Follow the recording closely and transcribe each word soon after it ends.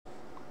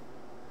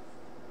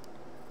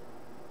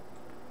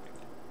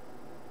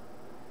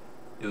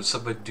It was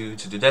something to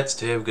do that.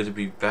 Today I'm going to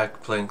be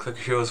back playing Clicker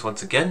Heroes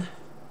once again.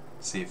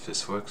 See if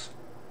this works.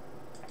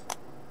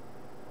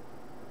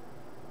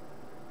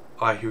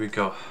 Alright, here we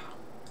go.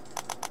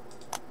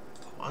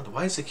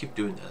 Why does it keep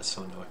doing that? It's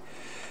so annoying.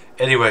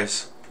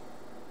 Anyways.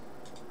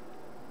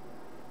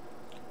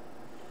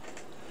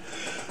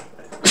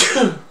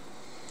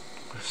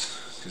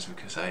 Excuse me,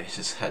 because I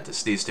just had to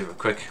sneeze there real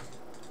quick.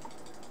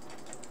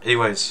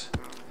 Anyways,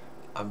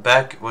 I'm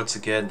back once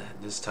again.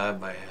 This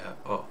time I have...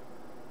 Oh.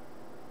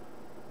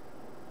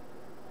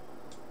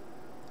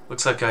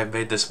 Looks like I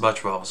made this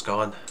much while I was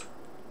gone.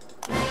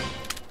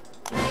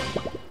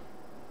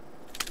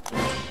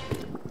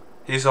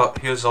 Here's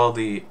all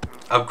the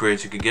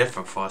upgrades you could get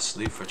from Fast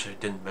Sleep, which I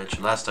didn't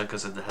mention last time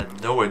because I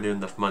had nowhere near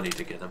enough money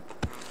to get them.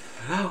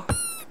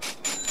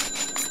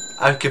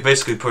 I could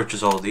basically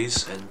purchase all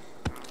these, and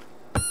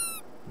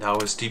now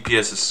his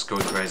DPS is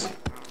going crazy.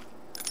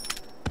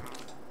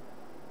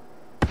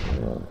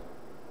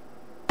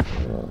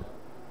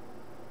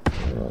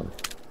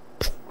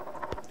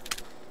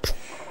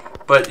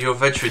 But you'll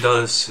eventually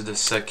notice in the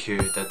sec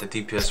here that the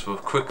DPS will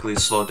quickly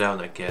slow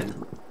down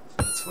again.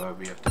 That's why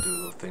we have to do a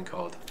little thing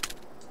called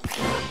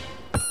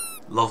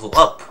level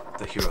up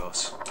the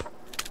heroes.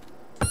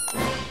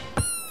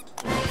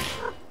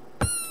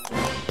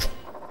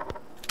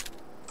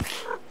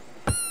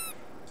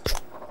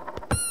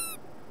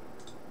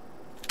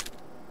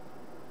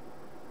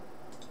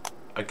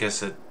 I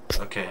guess it...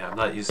 Okay, I'm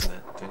not using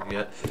that thing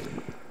yet.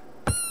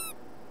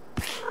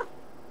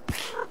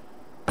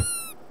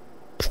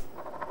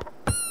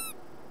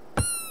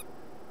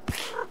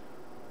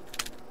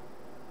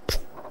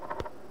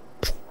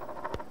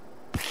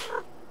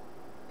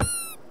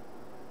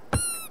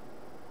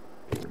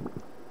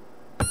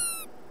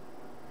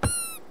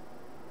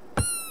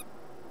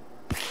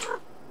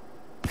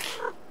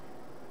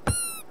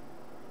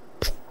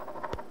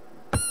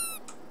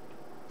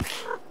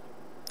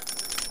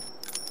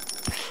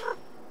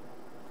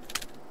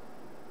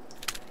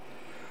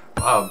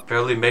 Wow, I'm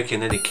barely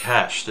making any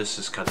cash. This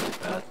is kind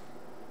of bad.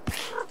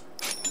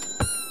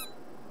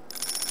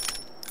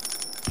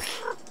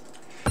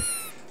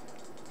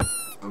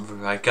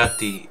 I got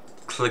the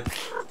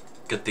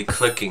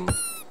clicking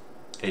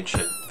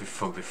ancient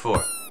from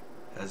before,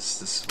 as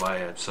this is why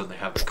I'm suddenly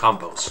having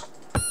combos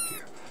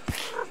here.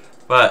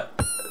 But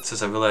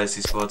since I realized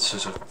these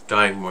monsters are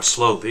dying more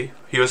slowly,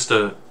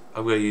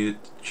 I'm going to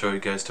show you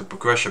guys the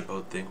progression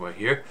mode thing right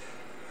here,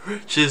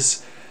 which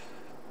is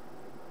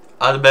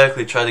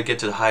automatically try to get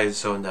to the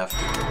highest zone after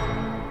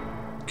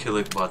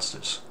killing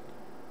monsters.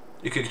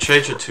 You can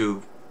change it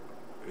to,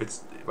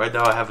 right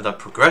now I have it on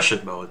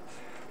progression mode,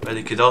 but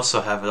you could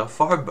also have it on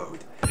farm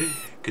mode. You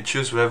can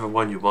choose whatever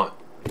one you want.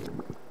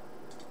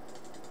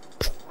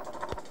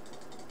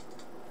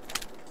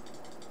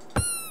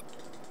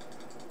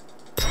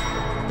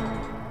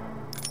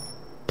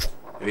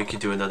 Maybe you could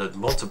do another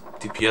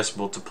DPS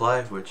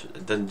multiply, which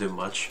it didn't do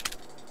much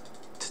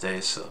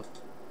today, so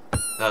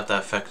not that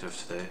effective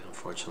today,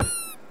 unfortunately.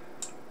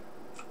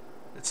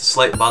 It's a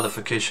slight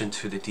modification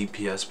to the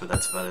DPS, but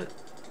that's about it.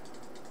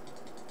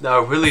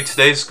 Now, really,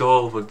 today's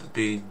goal would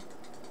be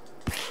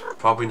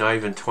probably not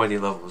even 20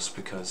 levels,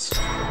 because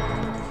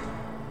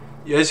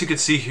yeah, as you can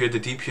see here, the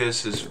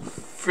DPS is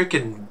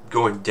freaking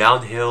going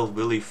downhill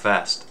really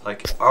fast.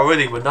 Like,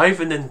 already, we're not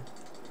even in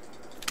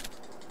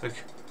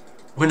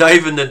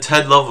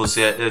 10 levels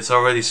yet, and it's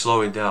already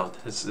slowing down.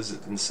 This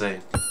is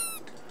insane.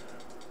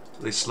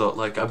 Really slow.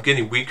 Like, I'm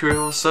getting weaker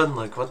all of a sudden.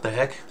 Like, what the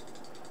heck?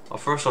 Well,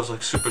 first I was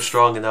like super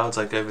strong, and now it's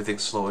like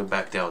everything's slowing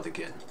back down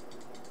again.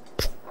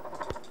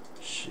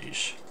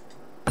 Sheesh.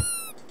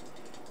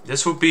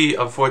 This would be,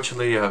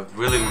 unfortunately, a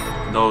really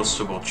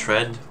noticeable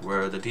trend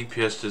where the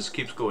DPS just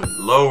keeps going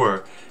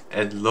lower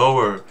and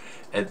lower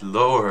and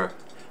lower.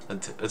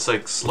 And it's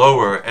like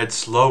slower and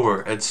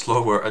slower and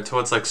slower until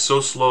it's like so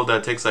slow that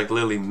it takes like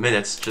literally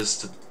minutes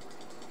just to...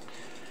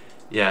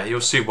 Yeah,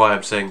 you'll see why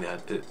I'm saying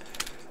that.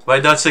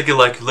 Right now it's taking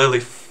like literally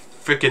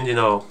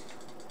freaking,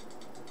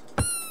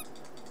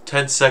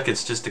 10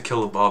 seconds just to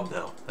kill a mob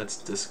now. That's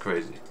just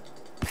crazy.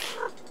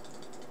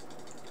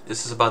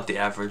 This is about the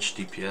average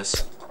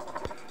DPS.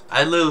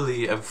 I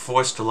literally am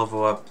forced to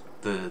level up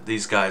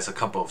these guys a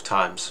couple of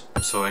times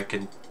so I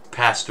can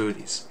pass through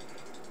these.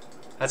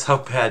 That's how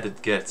bad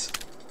it gets.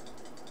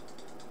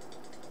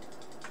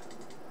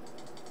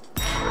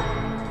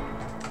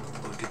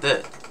 Look at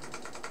that.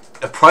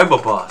 A primal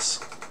boss.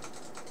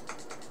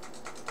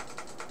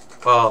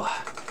 Well,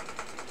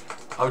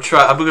 I'm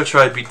gonna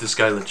try to beat this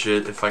guy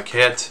legit. If I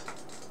can't,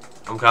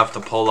 I'm gonna have to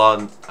pull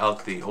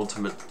out the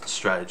ultimate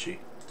strategy.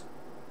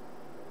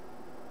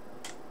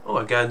 Oh,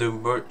 I got a new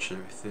merch and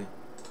everything.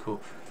 Cool.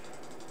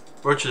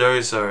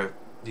 Mercenaries are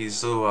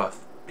these little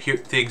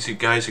things you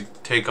guys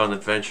take on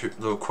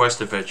little quest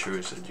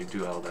adventures, and you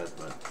do all that.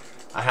 But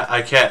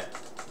I can't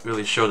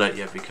really show that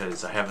yet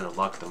because I haven't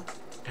unlocked them.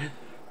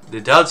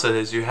 The downside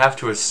is you have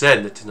to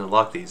ascend to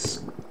unlock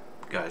these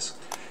guys.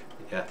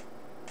 Yeah.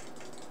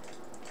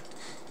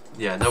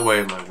 Yeah, no way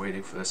am I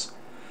waiting for this.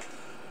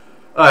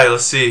 Alright,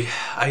 let's see.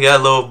 I got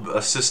a little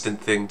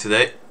assistant thing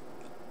today.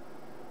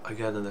 I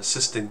got an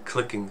assistant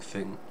clicking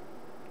thing.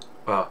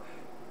 Well,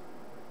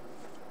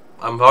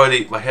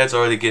 my head's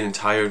already getting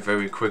tired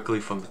very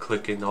quickly from the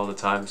clicking all the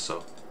time,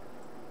 so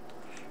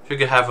if you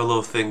could have a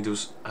little thing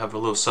have a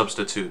little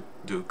substitute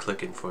do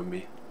clicking for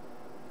me.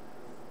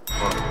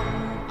 Well,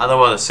 I don't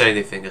want to say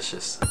anything, it's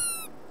just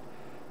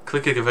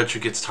clicking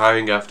eventually gets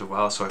tiring after a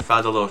while, so I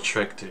found a little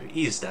trick to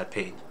ease that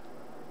pain.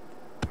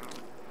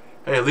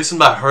 Hey, at least I'm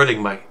not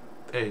hurting my...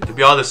 Hey, to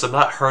be honest, I'm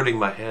not hurting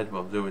my head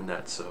while I'm doing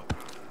that, so...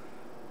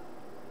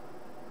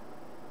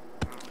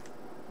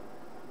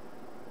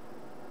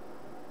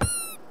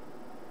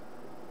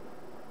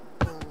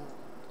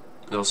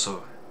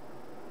 Also,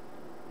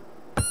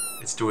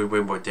 it's doing way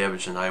more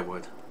damage than I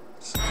would.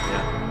 So,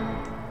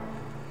 yeah.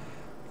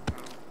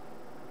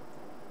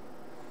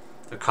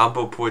 The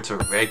combo points are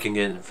ranking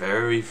in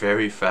very,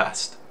 very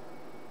fast.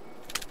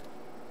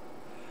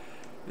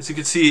 As you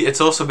can see, it's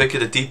also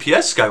making the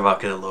DPS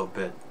skyrocket a little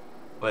bit,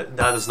 but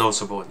not as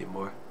noticeable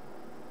anymore.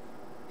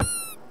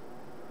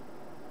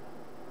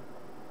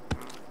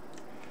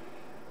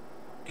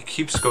 It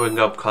keeps going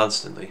up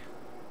constantly.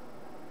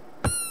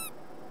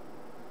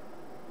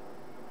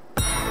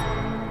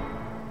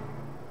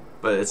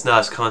 But it's not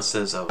as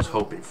constant as I was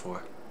hoping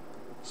for.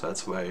 So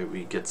that's why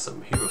we get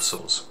some hero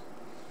souls.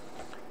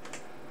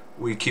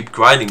 We keep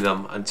grinding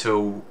them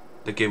until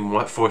the game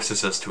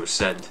forces us to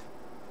ascend.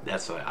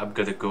 That's why I'm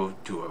gonna go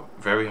to a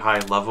very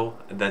high level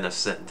and then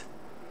ascend.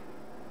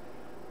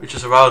 Which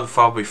is around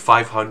probably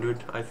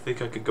 500 I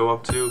think I could go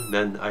up to,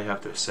 then I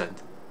have to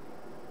ascend.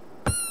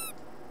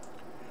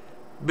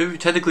 Maybe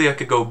technically I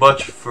could go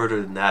much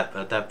further than that,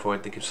 but at that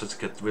point the game starts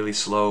to get really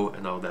slow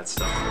and all that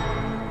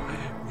stuff.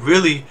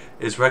 Really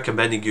is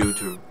recommending you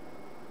to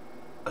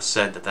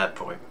ascend at that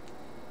point.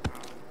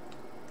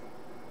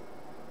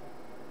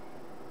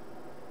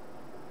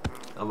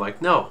 I'm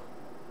like, no,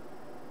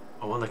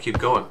 I want to keep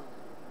going.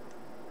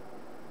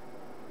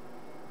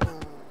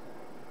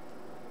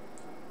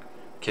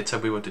 Can't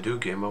tell me what to do,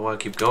 game. I want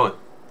to keep going.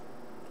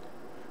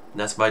 And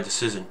that's my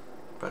decision,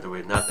 by the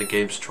way, not the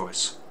game's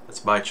choice.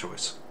 That's my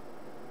choice.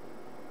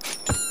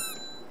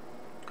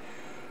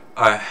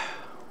 Alright.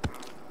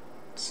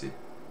 Let's see.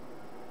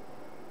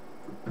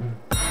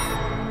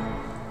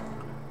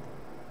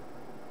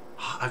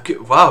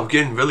 Wow, I'm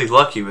getting really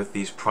lucky with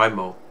these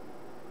Primo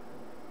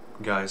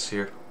guys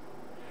here.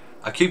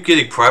 I keep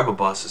getting Primo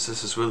bosses.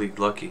 This is really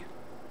lucky.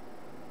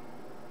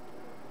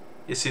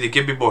 You see, they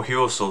give me more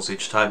hero souls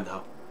each time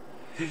now.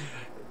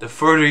 The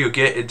further you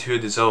get into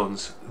the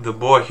zones, the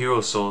more hero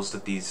souls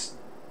that these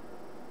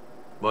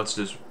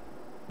monsters,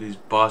 these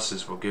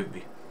bosses will give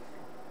me.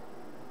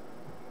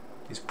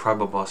 These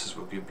Primo bosses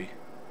will give me.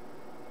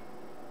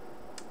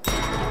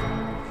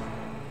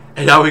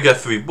 And now we got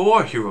 3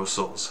 more hero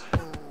souls.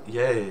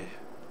 Yay.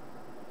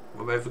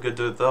 What am I ever gonna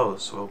do with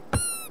those? Well,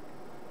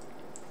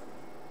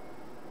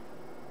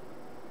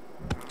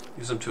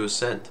 use them to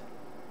ascend.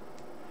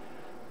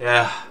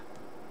 Yeah.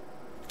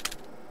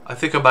 I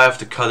think I might have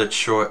to cut it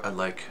short at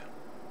like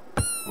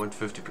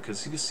 150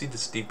 because you can see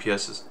this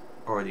DPS is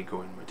already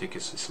going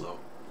ridiculously slow.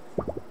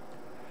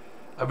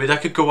 I mean, I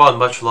could go on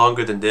much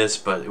longer than this,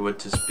 but it would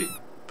just be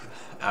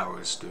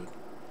hours, dude.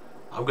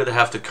 I'm gonna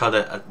have to cut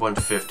it at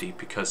 150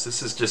 because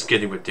this is just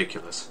getting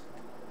ridiculous.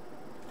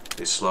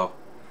 It's slow.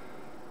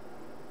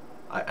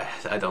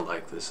 I don't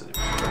like this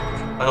anymore.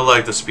 I don't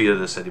like the speed of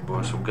this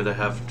anymore, so I'm gonna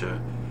have to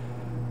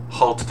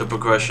halt the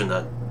progression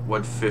at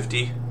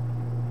 150.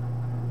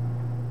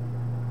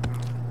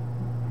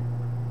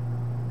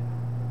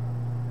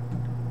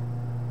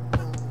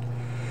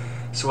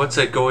 So once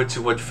I go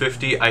into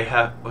 150,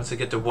 once I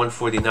get to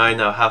 149,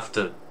 I'll have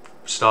to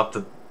stop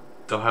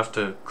I'll have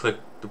to click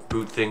the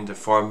boot thing, the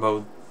farm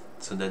mode,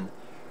 so then,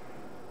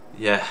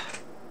 yeah.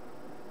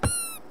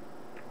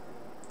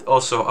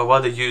 Also, I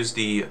want to use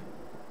the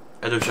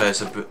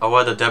energize. I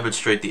want to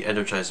demonstrate the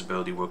energize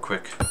ability real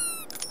quick.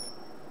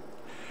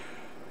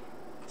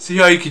 See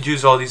how you could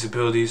use all these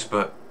abilities,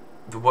 but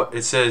what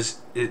it says,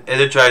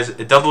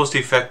 it doubles the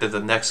effect of the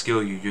next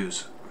skill you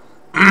use.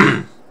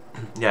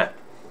 Yeah.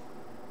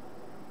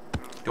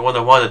 The one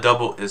I want to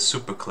double is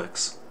super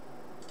clicks,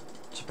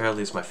 which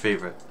apparently is my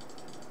favorite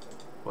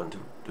one to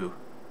do.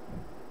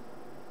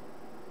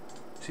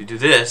 So you do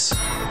this,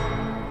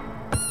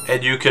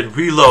 and you can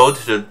reload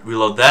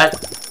that,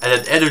 and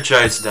then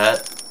energize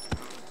that.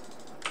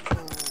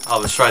 I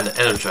was trying to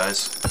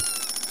energize.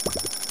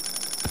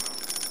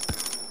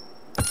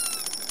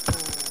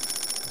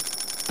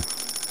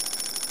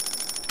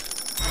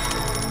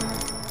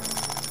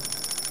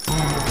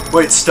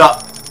 Wait,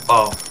 stop.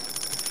 Oh,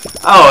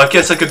 I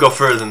guess I could go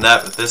further than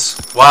that with this.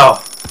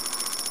 Wow.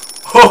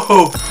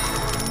 Oh,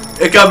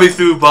 it got me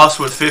through boss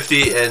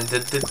 150, and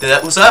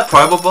was that a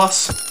primal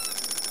boss?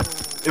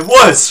 It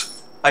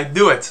was! I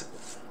knew it.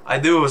 I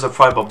knew it was a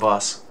primal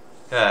boss.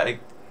 Yeah.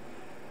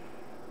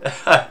 Look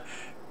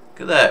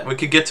at that. We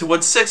could get to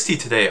 160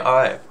 today.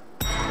 Alright.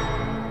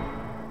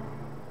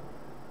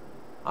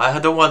 I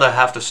don't want to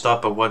have to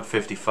stop at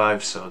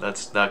 155, so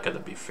that's not going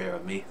to be fair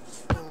on me.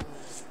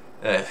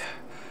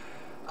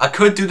 I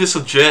could do this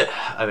legit.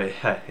 I mean,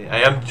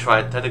 I am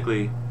trying,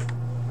 technically,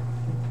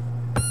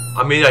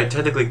 I mean, I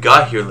technically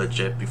got here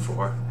legit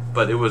before,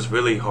 but it was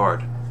really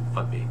hard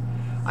on me.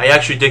 I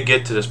actually did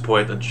get to this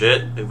point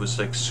legit. It was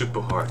like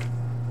super hard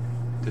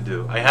to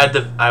do.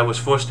 I was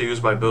forced to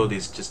use my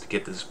abilities just to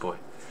get to this point.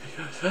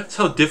 That's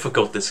how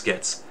difficult this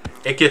gets.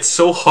 It gets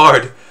so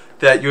hard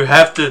that you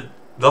have to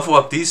level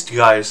up these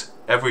guys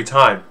every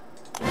time.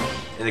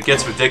 And it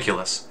gets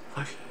ridiculous.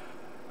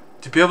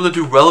 To be able to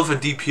do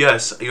relevant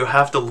DPS, you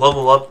have to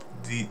level up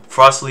the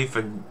Frostleaf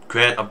and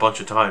Grant a bunch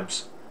of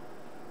times.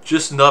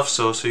 Just enough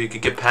so you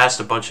can get past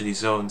a bunch of these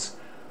zones.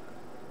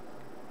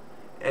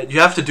 And you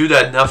have to do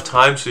that enough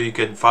times so you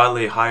can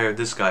finally hire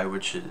this guy,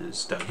 which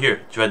is down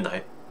here, Dread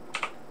Knight.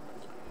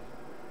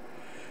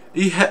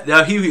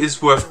 Now he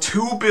is worth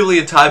 2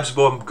 billion times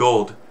more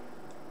gold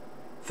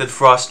than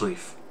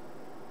Frostleaf.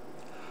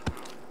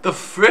 The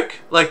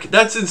frick? Like,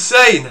 that's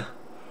insane!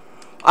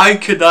 I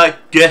could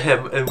not get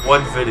him in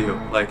one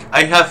video. Like,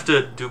 I have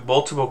to do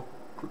multiple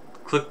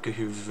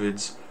click-through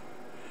vids.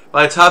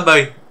 By the time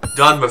I'm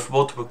done with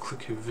multiple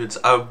click-through vids,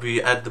 I would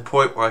be at the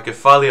point where I can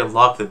finally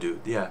unlock the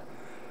dude. Yeah.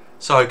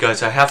 Sorry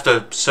guys, I have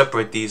to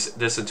separate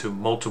this into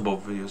multiple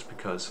videos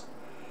because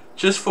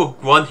just for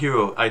one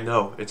hero, I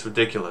know it's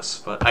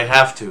ridiculous, but I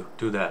have to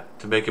do that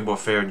to make it more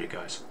fair on you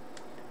guys.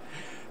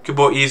 Make it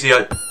more easy,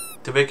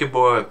 to make it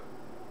more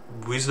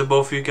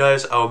reasonable for you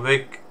guys, I'll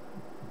make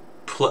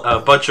a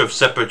bunch of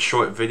separate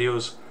short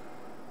videos.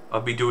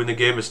 I'll be doing the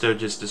game instead of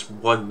just this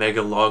one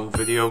mega long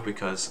video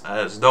because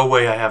there's no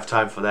way I have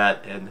time for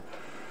that. And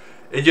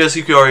as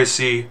you can already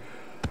see,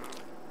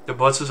 the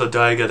monsters are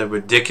dying at a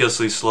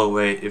ridiculously slow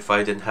rate if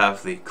I didn't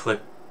have the click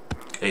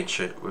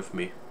ancient with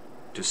me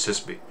to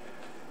assist me.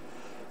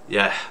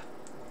 Yeah.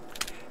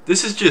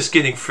 This is just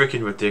getting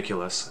freaking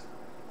ridiculous.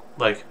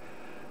 Like,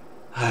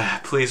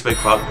 please make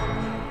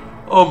progress.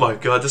 Oh my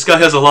god, this guy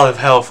has a lot of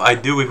health. I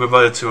knew we were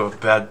running to a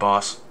bad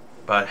boss.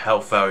 Bad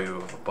health value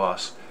of a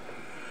boss.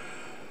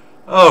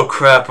 Oh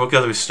crap, we're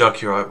gonna be stuck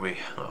here, aren't we?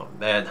 Oh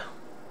man.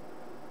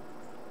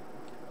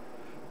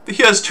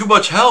 He has too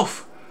much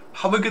health.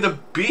 How am I gonna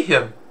beat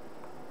him?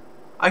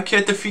 I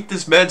can't defeat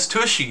this man's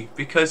Tushy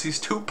because he's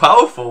too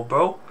powerful,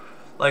 bro.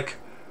 Like,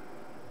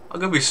 I'm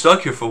gonna be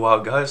stuck here for a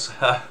while, guys.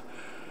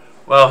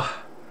 Well,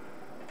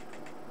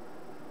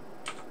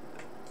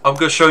 I'm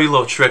gonna show you a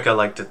little trick I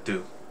like to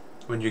do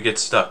when you get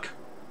stuck.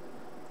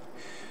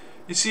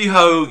 You see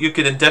how you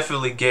can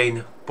indefinitely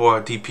gain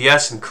more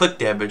DPS and click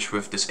damage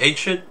with this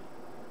ancient?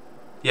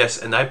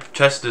 Yes, and I've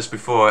tested this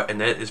before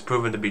and it is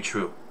proven to be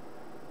true.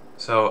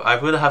 So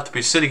I'm gonna have to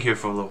be sitting here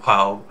for a little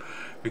while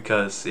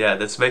because yeah,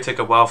 this may take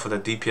a while for the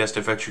DPS to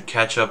eventually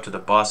catch up to the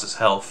boss's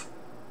health.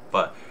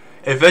 But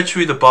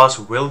eventually the boss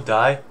will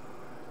die.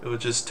 It will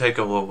just take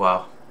a little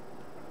while.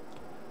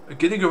 We're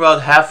getting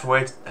around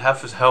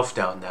half his health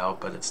down now,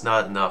 but it's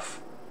not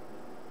enough.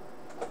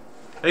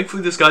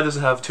 Thankfully this guy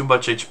doesn't have too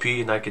much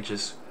HP and I could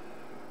just...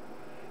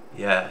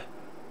 Yeah.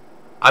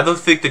 I don't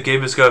think the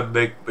game is going to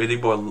make any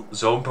more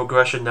zone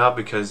progression now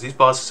because these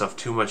bosses have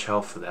too much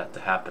health for that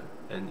to happen.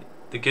 And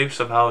the game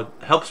somehow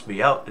helps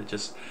me out. It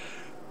just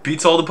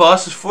beats all the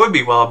bosses for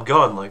me while I'm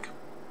gone. Like,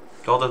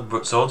 all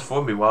the zones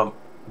for me while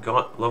I'm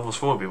gone, levels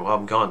for me while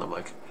I'm gone. I'm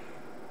like,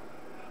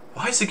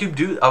 why is the game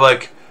do that? I'm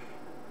like,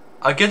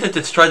 I get that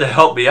it's trying to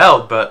help me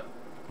out, but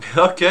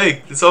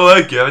okay, it's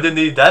alright, game. I didn't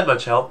need that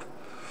much help.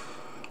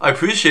 I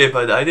appreciate it,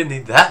 but I didn't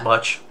need that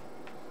much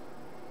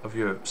of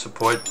your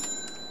support.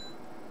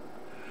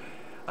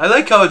 I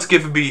like how it's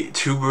giving me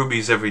 2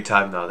 rubies every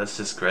time now. That's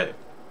just great.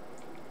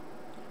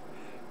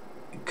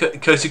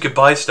 Because you can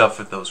buy stuff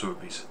with those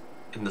rubies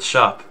in the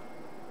shop.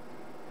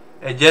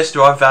 And yes,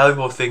 there are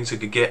valuable things you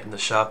can get in the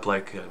shop,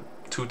 like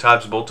 2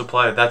 times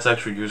multiplier. That's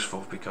actually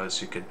useful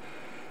because you can...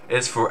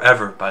 It's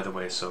forever, by the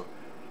way, so...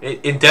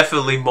 It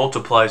indefinitely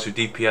multiplies your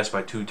DPS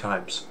by 2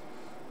 times.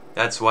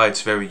 That's why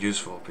it's very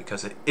useful,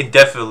 because it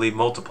indefinitely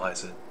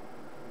multiplies it.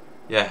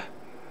 Yeah.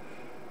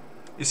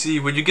 You see,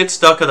 when you get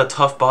stuck on a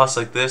tough boss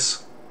like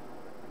this...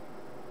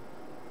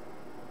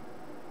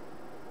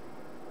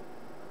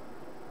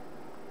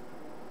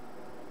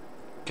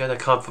 Gotta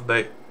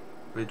confirmate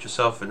with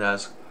yourself and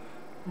ask,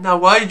 now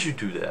why did you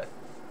do that?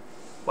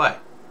 Why?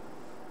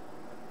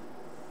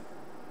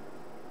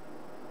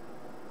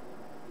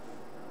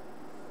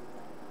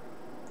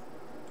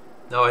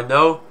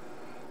 Now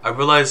I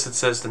realize it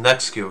says the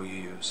next skill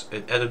you use.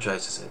 It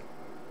energizes it.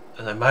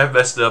 And I might have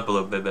messed it up a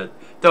little bit, but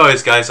no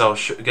worries guys, I'll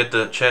get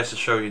the chance to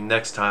show you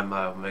next time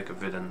I'll make a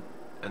vid on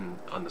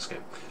this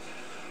game.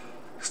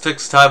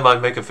 Next time I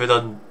make a vid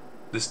on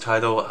this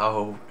title,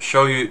 I'll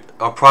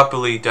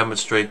properly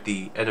demonstrate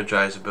the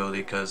energize ability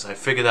because I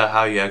figured out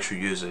how you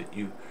actually use it.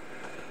 You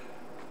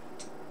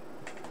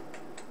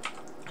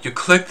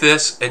click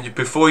this, and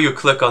before you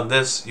click on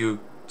this,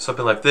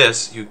 something like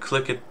this, you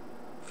click it,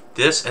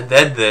 this, and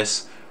then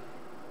this.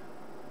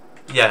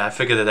 Yeah, I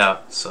figured it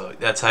out, so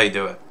that's how you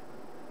do it.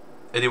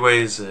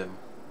 Anyways,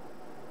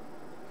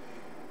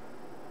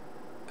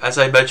 as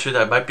I mentioned,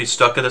 I might be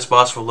stuck in this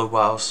boss for a little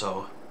while,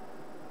 so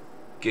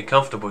get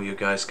comfortable, you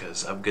guys,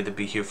 because I'm going to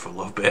be here for a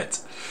little bit.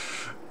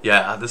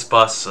 Yeah, this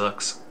boss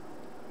sucks.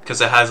 because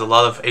it has a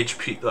lot of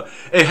HP.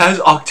 It has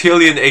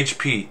octillion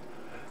HP.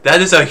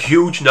 That is a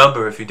huge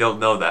number if you don't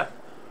know that.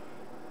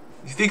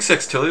 You think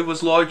sextillion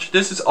was large?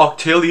 This is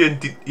octillion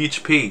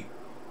HP.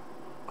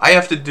 I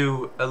have to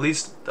do at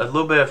least a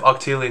little bit of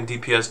octillion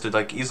DPS to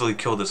like easily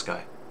kill this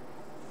guy.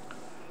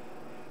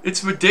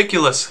 It's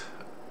ridiculous.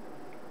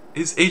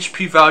 His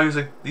HP values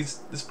are these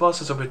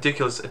bosses are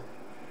ridiculous.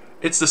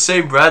 It's the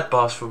same rat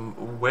boss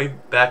from way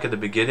back in the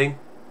beginning,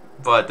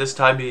 but this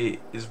time he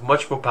is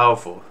much more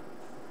powerful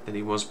than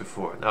he was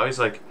before. Now he's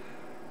like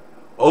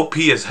OP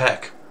as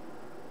heck.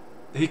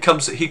 He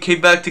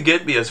came back to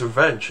get me as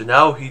revenge, and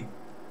now he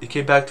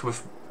came back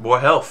with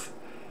more health.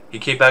 He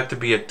came back to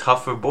be a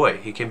tougher boy.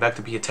 He came back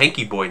to be a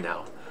tanky boy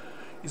now.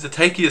 He's the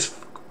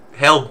tankiest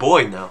hell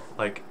boy now.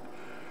 Like,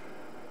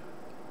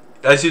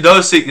 as you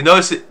notice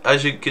it,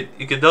 as you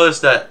can notice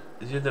that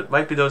you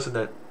might be noticing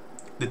that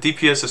the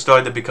DPS is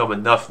starting to become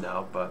enough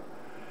now, but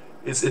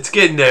it's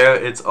getting there.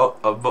 It's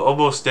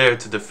almost there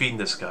to defeat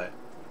this guy.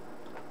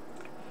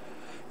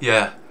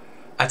 Yeah,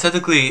 I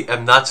technically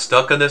am not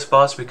stuck on this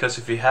boss because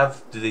if you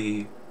have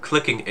the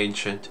clicking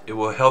ancient, it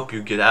will help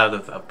you get out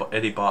of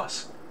any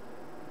boss.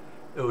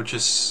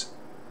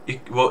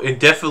 It will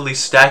indefinitely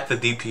stack the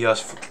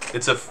DPS.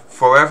 It's a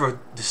forever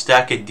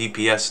stacking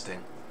DPS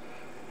thing.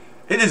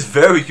 It is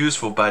very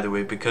useful, by the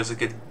way, because it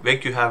can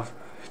make you have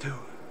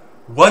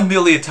 1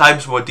 million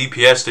times more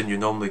DPS than you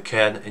normally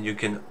can, and you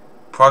can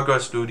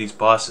progress through these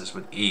bosses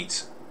with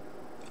ease.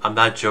 I'm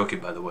not joking,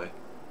 by the way.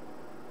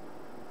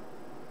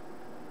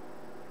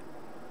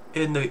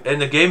 In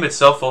the game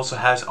itself also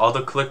has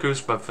auto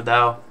clickers, but for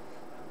now,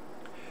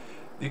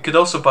 you can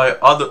also buy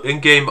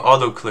in-game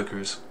auto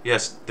clickers.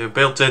 Yes, they're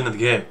built in the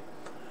game.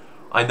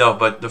 I know,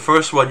 but the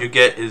first one you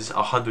get is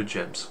 100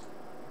 gems.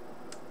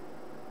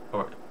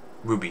 Or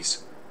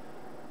rubies.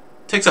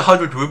 It takes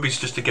 100 rubies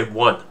just to get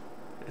one.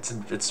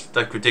 It's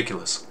like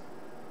ridiculous.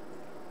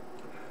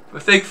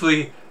 But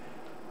thankfully,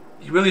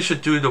 you really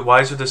should do the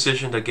wiser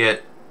decision to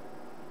get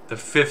the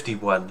 50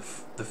 one.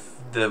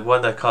 The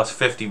one that costs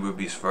 50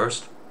 rubies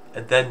first.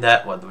 And then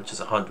that one, which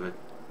is 100,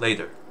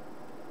 later.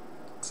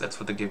 That's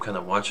what the game kind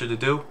of wants you to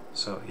do.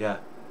 So yeah,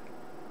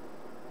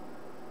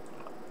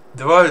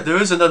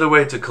 there is another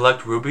way to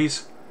collect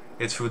rubies.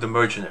 It's through the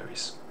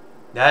mercenaries.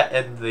 That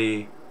and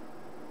the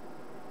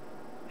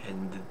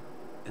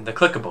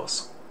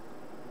clickables,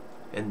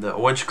 and the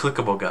orange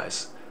clickable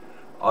guys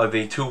are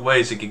the two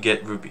ways you can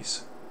get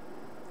rubies.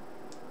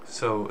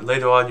 So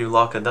later on, you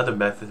lock another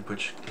method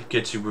which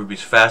gets you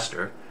rubies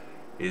faster.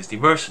 Is the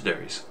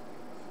mercenaries.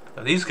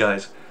 Now these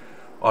guys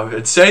are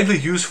insanely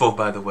useful,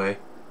 by the way.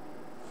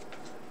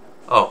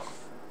 Oh,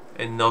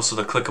 and also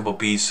the clickable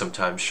bees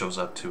sometimes shows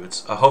up too.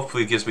 It's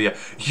hopefully it gives me a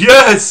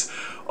yes.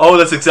 Oh,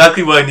 that's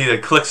exactly what I need. A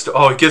click.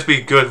 Oh, it gives me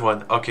a good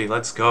one. Okay,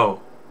 let's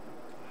go.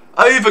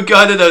 I even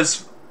got it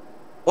as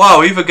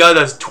wow. I even got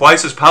it as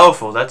twice as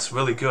powerful. That's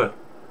really good.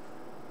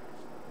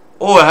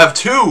 Oh, I have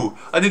two.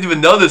 I didn't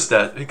even notice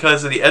that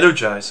because of the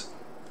energize.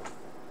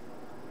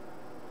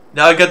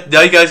 Now you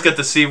guys get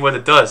to see what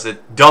it does.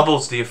 It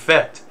doubles the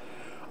effect.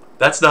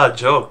 That's not a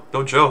joke.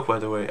 No joke, by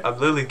the way. I'm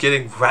literally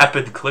getting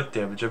rapid click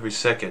damage every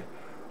second.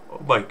 Oh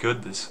my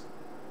goodness.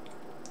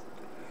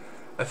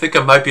 I think I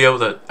might be able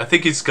to... I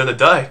think he's gonna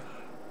die.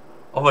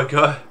 Oh my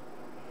god.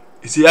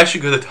 Is he actually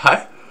gonna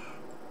die?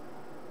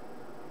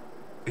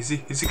 Is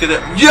he gonna...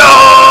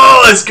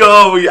 Yo! Let's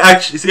go!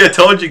 See, I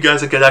told you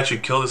guys I could actually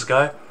kill this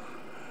guy.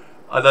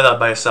 I know that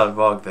might sound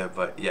wrong there,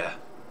 but yeah.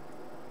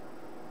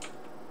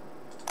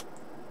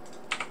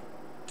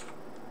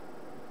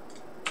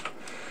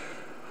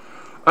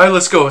 Alright,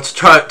 let's go. It's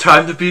time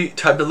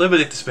to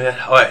eliminate this man.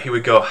 Alright, here we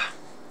go.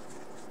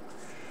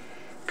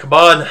 Come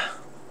on.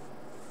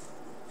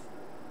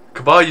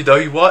 Come on, you know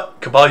you want?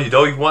 Come on, you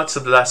know you want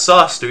some of that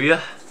sauce, do you?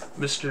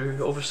 Mr.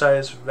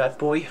 Oversized Rat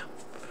Boy?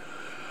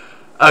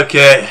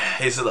 Okay,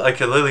 he's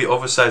like a literally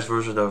oversized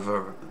version of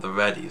the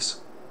Raddies.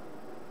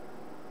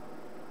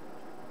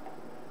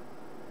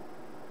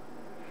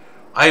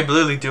 I'm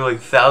literally doing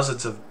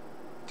thousands of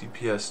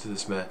DPS to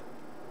this man.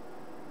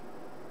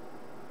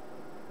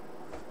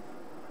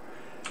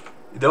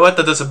 You know what?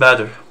 That doesn't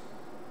matter.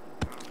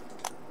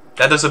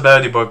 That doesn't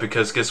matter anymore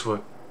because guess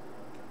what?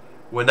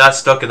 We're not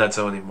stuck in that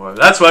zone anymore.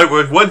 That's why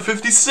we're at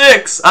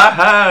 156!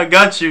 Aha! I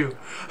got you!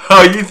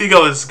 Oh, you think I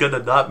was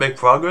gonna not make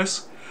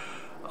progress?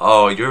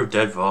 Oh, you're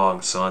dead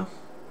wrong, son.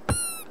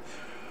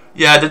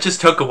 Yeah, that just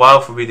took a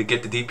while for me to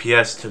get the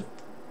DPS to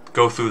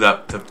go through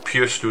that, to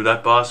pierce through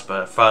that boss,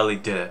 but I finally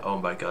did it. Oh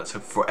my god, it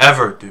took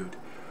forever, dude.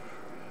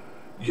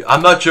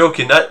 I'm not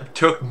joking, that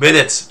took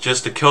minutes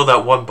just to kill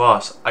that one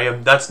boss.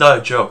 That's not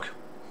a joke,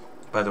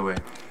 by the way.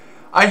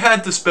 I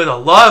had to spend a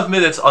lot of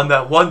minutes on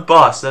that one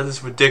boss. That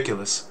is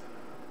ridiculous.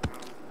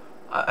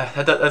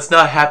 That's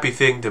not a happy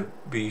thing to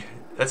be.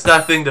 That's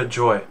not a thing to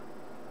enjoy.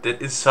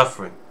 That is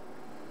suffering.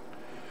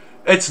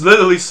 It's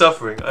literally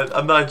suffering.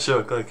 I'm not a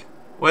joke. Like,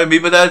 what I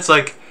mean by that, it's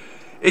like,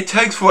 it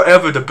takes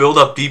forever to build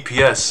up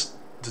DPS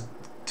to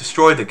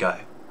destroy the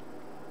guy.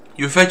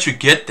 You eventually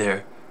get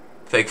there,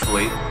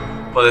 thankfully,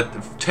 but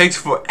it takes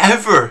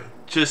forever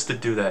just to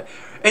do that.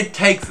 It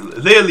takes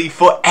literally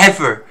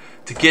forever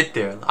to get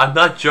there. I'm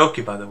not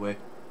joking, by the way.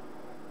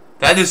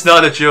 That is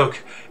not a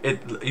joke.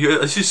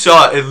 As you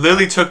saw, it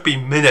literally took me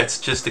minutes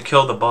just to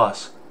kill the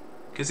boss.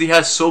 Because he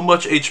has so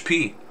much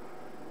HP.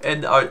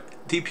 And our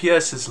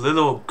DPS is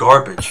little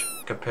garbage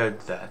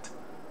compared to that.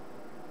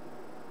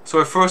 So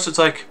at first it's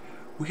like,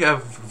 we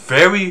have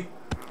very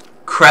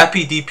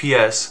crappy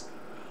DPS.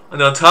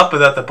 And on top of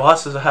that, the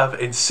bosses have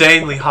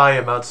insanely high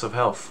amounts of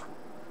health.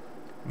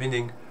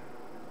 Meaning,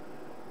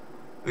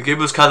 the game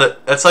was kind of...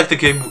 It's like the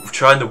game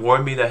trying to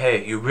warn me that,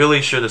 hey, you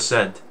really should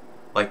ascend.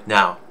 Like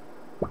now.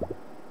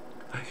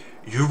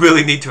 You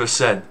really need to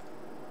ascend.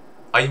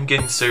 I am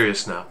getting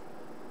serious now.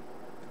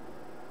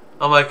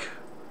 I'm like...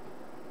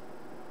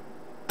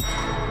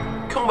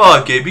 Come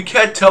on, game. You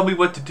can't tell me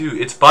what to do.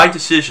 It's my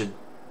decision.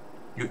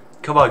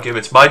 Come on, game.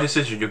 It's my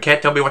decision. You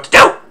can't tell me what to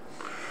do!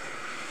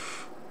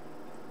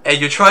 And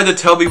you're trying to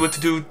tell me what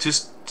to do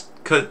just...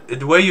 Cause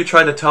the way you're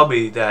trying to tell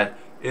me that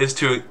is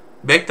to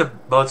make the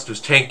monsters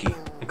tanky,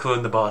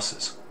 including the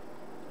bosses.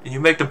 And you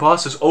make the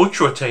bosses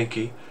ultra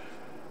tanky,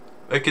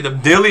 making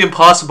them nearly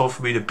impossible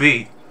for me to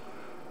beat.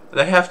 And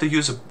I have to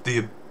use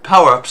the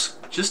power-ups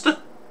just to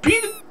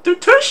beat their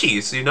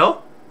tushies, you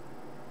know?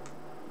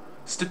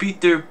 Just to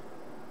beat their...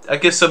 I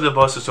guess some of the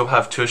bosses don't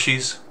have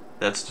tushies.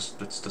 That's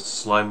the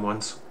slime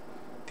ones.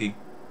 The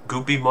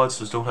goopy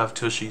monsters don't have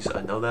tushies,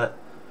 I know that.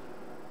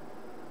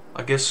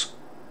 I guess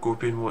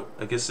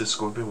the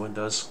scorpion one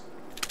does.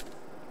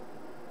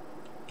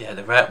 Yeah,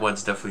 the rat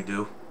ones definitely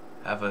do.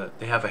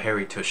 They have a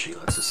hairy tushy,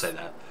 let's just say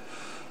that.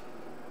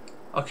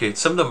 Okay,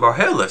 some of them are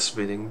hairless,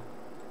 meaning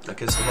I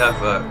guess they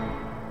have a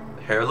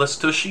hairless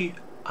tushy?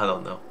 I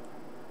don't know.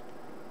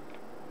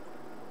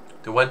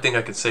 The one thing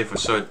I can say for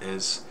certain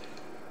is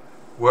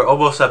we're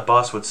almost at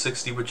boss with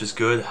 60, which is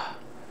good.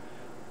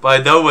 But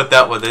I know what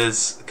that one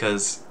is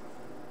because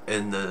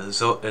in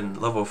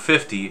level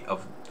 50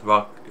 of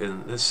Rock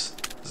in this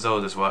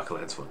zone is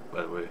Rocklands one,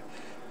 by the way.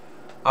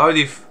 I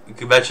already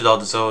mentioned all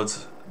the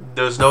zones.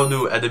 There's no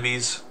new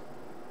enemies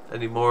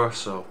anymore,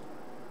 so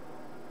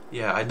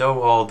yeah, I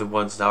know all the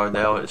ones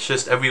now. It's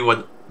just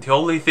everyone. The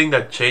only thing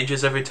that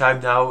changes every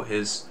time now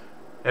is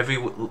every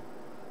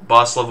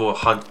boss level,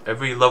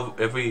 every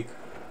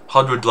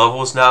 100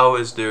 levels now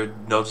is there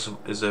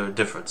a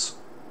difference.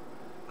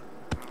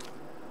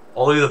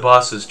 Only the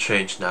bosses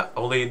change now.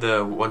 Only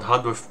the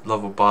 100th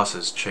level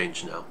bosses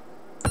change now.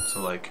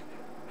 So like,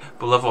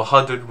 but level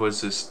 100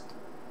 was this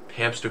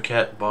hamster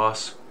cat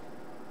boss.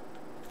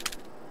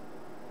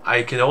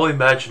 I can only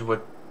imagine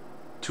what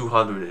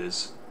 200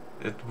 is.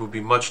 It would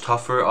be much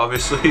tougher,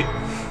 obviously,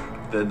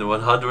 than the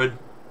 100.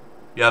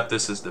 Yep,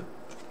 this is the...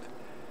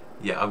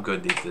 Yeah, I'm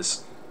gonna need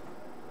this.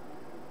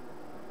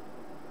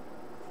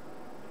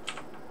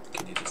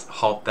 Can you just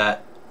halt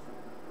that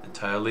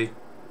entirely?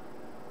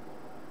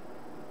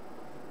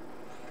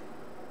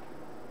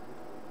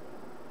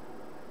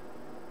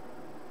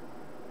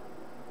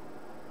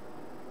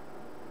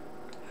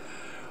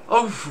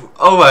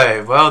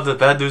 Alright, well, the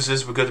bad news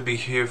is we're going to be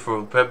here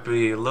for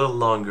probably a little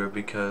longer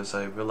because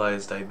I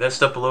realized I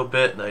messed up a little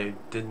bit and I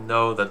didn't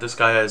know that this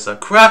guy has a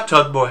crap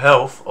ton more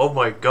health. Oh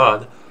my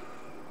god.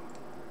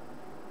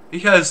 He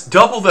has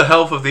double the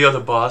health of the other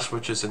boss,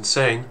 which is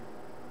insane.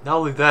 Not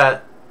only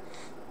that,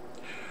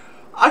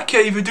 I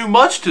can't even do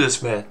much to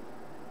this man.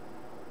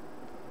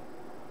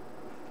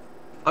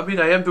 I mean,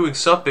 I am doing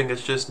something,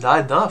 it's just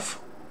not enough.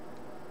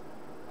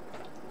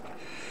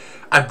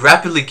 I'm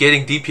rapidly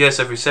gaining DPS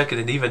every second,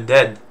 and even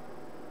then,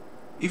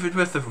 even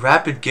with the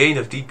rapid gain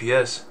of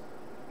DPS,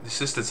 the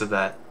assistance of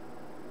that,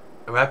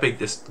 a rapid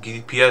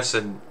DPS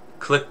and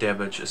click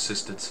damage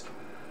assistance,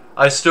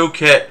 I still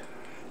can't,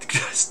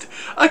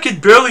 I can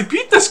barely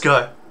beat this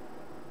guy.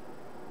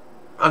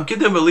 I'm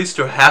getting him at least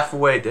to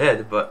halfway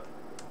dead, but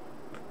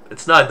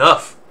it's not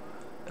enough.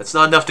 It's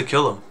not enough to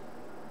kill him.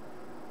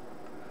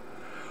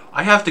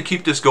 I have to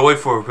keep this going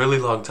for a really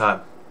long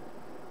time.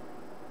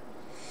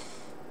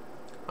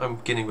 I'm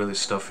getting really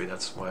stuffy,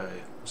 that's why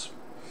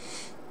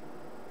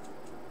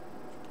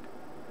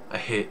I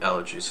hate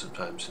allergies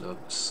sometimes, you know, it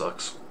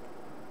sucks.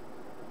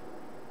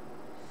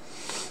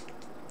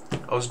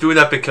 I was doing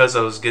that because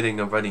I was getting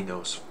a runny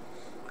nose.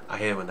 I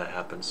hate when that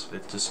happens.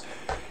 It just...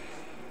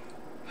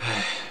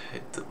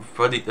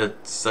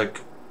 it's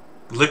like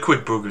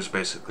liquid boogers,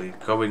 basically,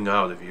 going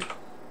out of you.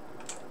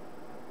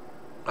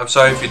 I'm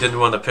sorry if you didn't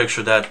want to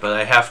picture that, but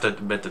I have to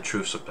admit the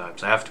truth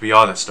sometimes. I have to be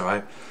honest,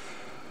 alright?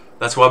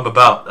 That's what I'm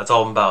about. That's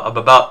all I'm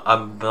about.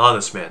 I'm an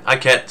honest man. I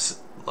can't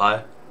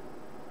lie.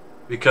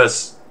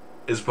 Because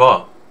it's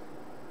wrong.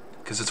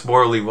 Because it's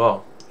morally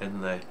wrong.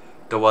 And I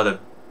don't want to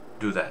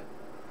do that.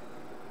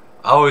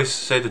 I always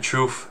say the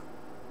truth.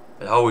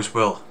 And I always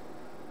will.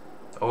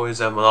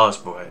 Always am an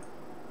honest boy.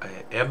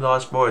 I am an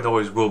honest boy and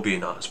always will be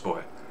an honest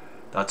boy.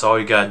 That's all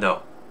you gotta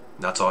know.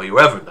 And that's all you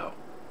ever know.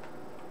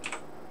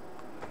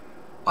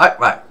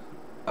 Right.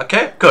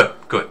 Okay, good.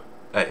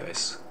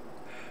 Anyways.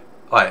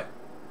 Alright.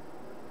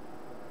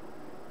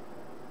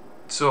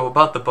 So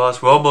about the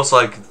boss, we're almost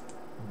like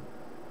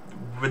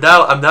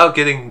I'm now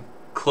getting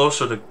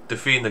closer to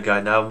defeating the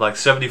guy now. I'm like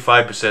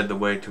 75% the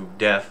way to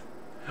death.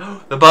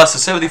 The boss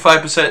is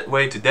 75%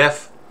 way to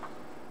death.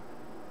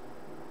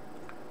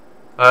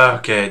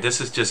 Okay, this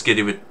is just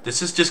getting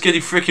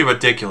freaking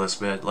ridiculous,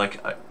 man.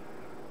 Like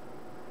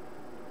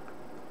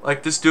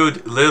this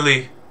dude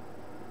literally.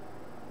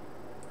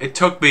 It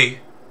took me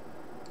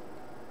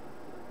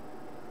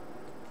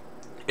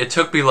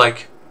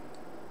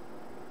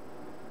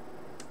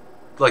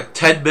like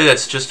 10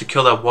 minutes just to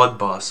kill that one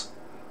boss.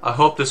 I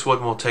hope this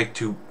one won't take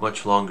too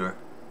much longer,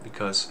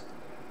 because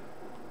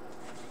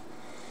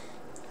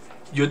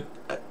you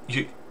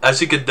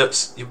as you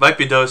might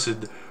be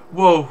noticing,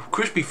 whoa,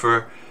 Crispy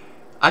Fur,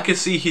 I can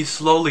see he's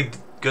slowly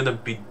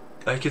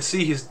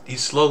he's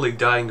slowly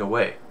dying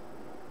away.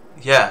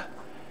 Yeah,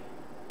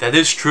 that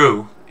is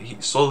true.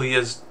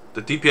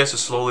 The DPS is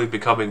slowly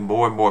becoming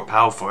more and more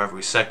powerful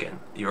every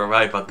second. You're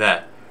right about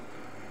that.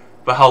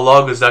 But how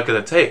long is that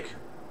going to take?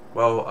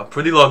 Well, a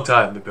pretty long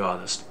time, to be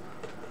honest.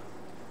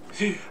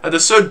 At a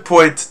certain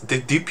point,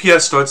 the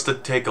DPS starts to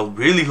take a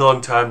really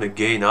long time to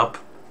gain up.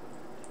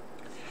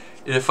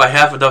 And if I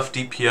have enough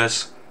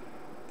DPS,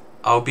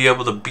 I'll be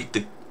able to beat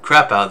the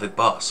crap out of the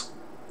boss.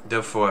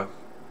 Therefore,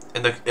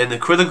 and the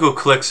critical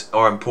clicks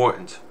are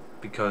important,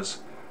 because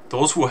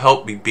those will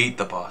help me beat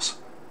the boss.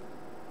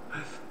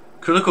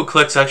 Critical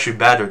clicks actually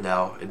matter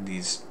now in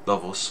these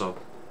levels, so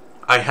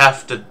I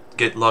have to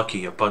get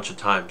lucky a bunch of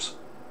times.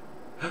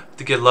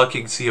 To get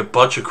lucky and see a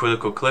bunch of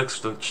critical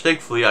clicks, which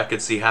thankfully I can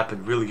see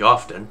happen really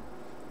often.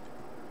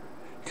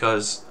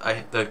 Because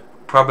the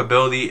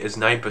probability is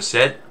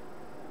 9%,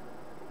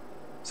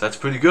 so that's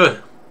pretty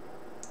good.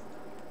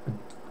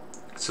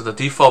 So the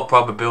default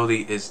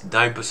probability is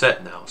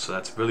 9% now, so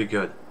that's really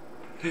good.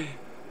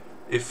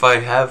 If I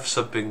have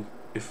something,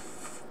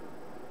 if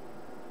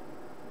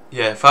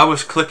I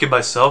was clicking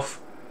myself,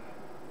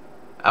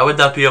 I would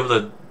not be able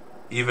to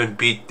even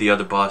beat the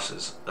other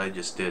bosses I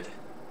just did.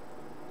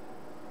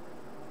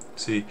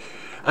 See,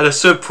 at a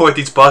certain point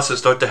these bosses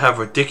start to have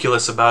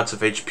ridiculous amounts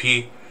of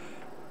HP,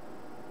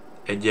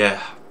 and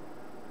yeah,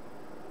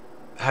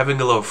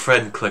 having a little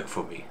friend click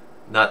for me,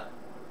 not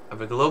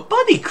having a little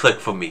buddy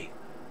click for me,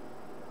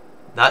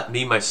 not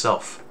me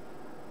myself.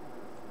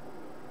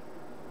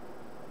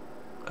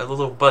 A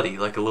little buddy,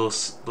 like a little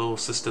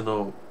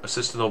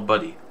assistant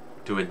buddy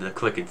doing the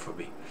clicking for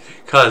me.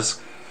 Cause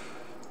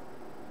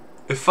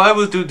if I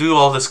were to do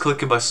all this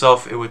clicking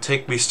myself, it would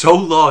take me so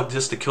long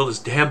just to kill this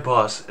damn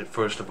boss,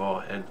 first of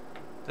all, and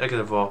second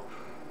of all,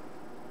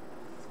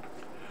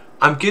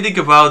 I'm getting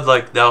around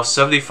like now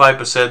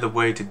 75% of the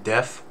way to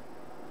death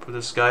for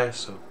this guy,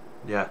 so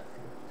yeah.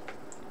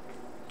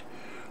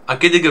 I'm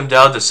getting him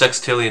down to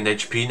sextillion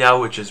HP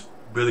now, which is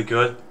really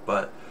good,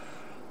 but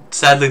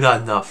sadly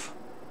not enough.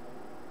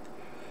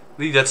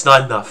 That's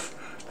not enough.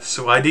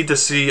 So I need to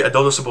see a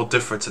noticeable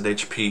difference in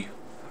HP.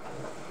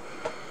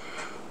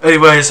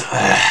 Anyways,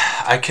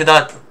 I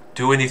cannot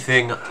do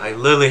anything. I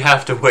literally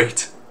have to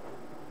wait.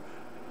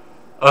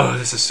 Oh,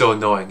 this is so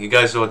annoying. You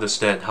guys don't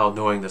understand how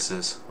annoying this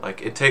is.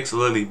 Like, it takes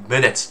literally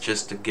minutes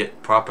just to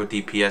get proper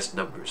DPS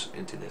numbers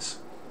into this.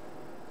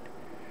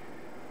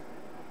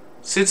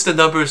 Since the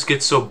numbers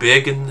get so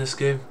big in this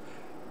game,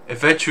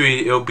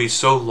 eventually it'll be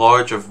so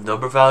large of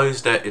number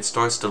values that it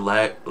starts to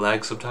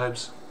lag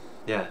sometimes.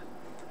 Yeah.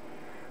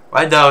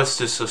 Right now it's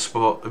just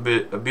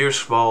a mere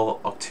small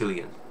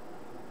octillion.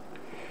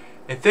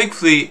 And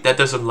thankfully that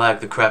doesn't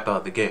lag the crap out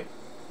of the game.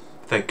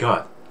 Thank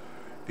God.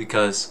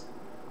 Because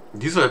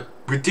these are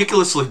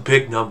ridiculously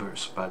big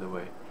numbers, by the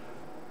way.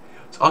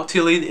 So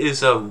octillion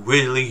is a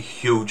really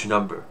huge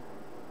number.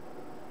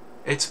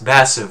 It's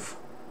massive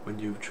when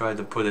you try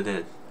to put it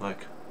in.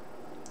 Like,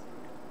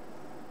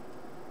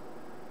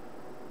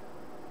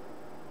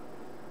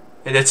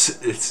 and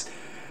it's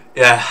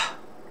yeah.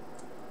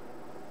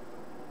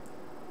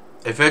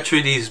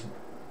 Eventually in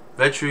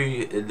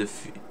the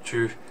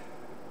future,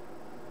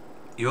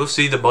 you'll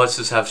see the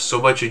monsters have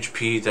so much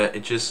HP that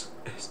it's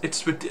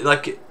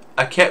like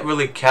I can't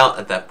really count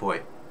at that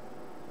point.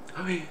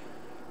 I mean,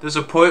 there's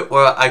a point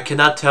where I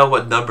cannot tell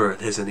what number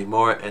it is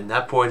anymore, and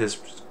that point is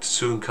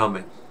soon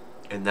coming,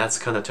 and that's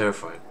kind of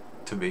terrifying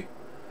to me.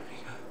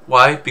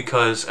 Why?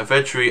 Because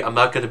eventually I'm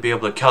not going to be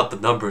able to count the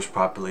numbers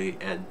properly,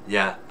 and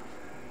yeah,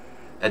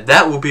 and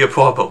that will be a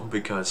problem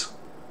because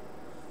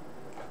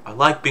I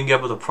like being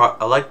able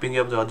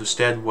to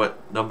understand what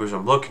numbers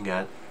I'm looking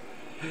at.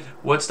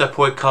 Once that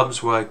point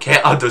comes where I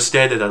can't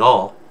understand it at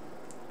all,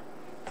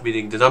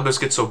 meaning the numbers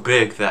get so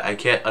big that I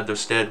can't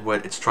understand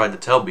what it's trying to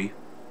tell me.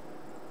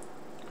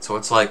 So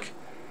it's like,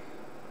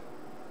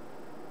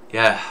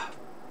 yeah,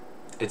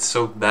 it's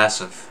so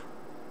massive.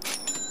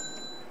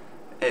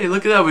 Hey,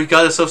 look at that, we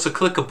got ourselves a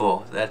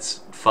clickable.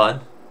 That's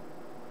fun.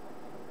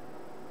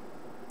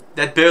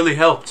 That barely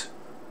helped.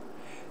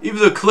 Even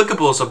the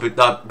clickables are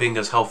not being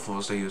as helpful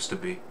as they used to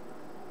be.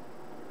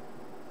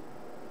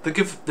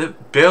 They're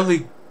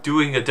barely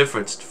doing a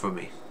difference for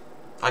me.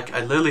 Like,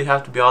 I literally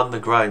have to be on the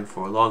grind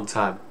for a long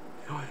time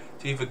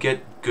to even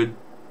get good,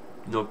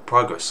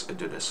 progress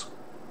into this.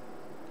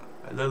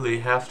 I literally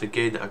have to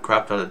gain a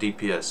crap ton of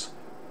DPS.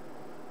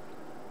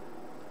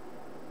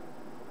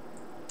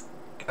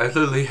 I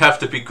literally have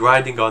to be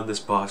grinding on this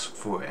boss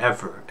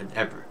forever and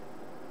ever.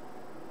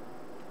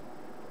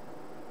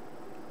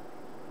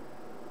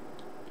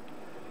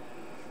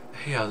 I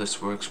hate how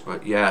this works,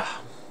 but yeah.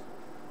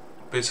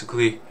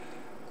 Basically,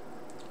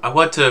 I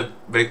want to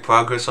make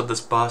progress on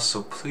this boss,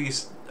 so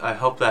please, I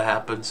hope that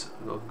happens.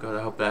 Oh god,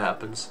 I hope that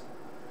happens.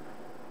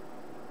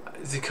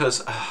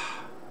 Because,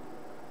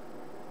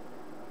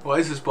 why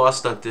is this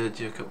boss not dead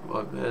yet? Come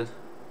on, man.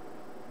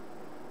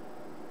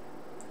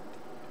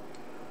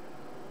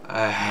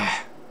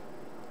 I'm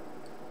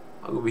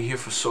gonna be here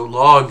for so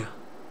long.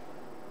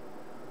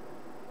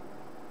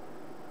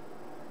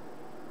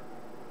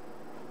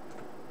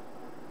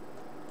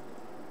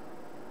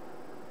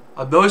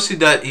 I'm noticing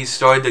that he's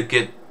starting to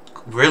get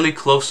really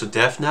close to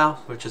death now,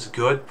 which is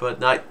good, but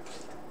not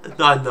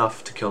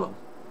enough to kill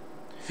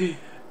him.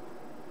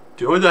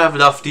 In order to have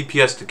enough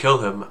DPS to kill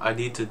him, I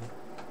need to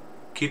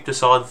keep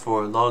this on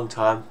for a long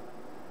time.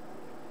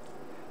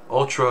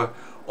 Ultra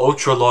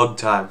long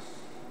time.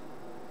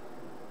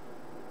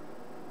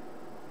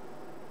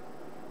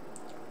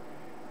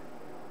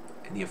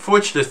 And the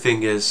unfortunate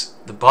thing is,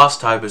 the boss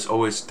time is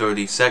always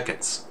 30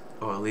 seconds,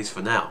 or at least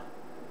for now.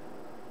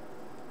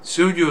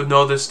 Soon you'll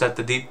notice that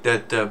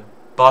the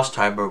boss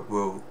timer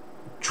will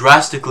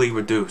drastically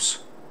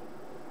reduce.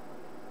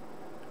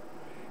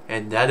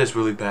 And that is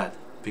really bad,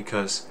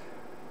 because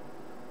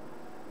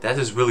that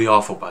is really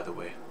awful, by the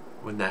way,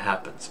 when that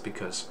happens,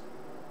 because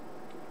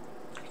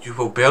you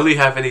will barely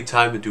have any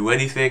time to do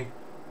anything.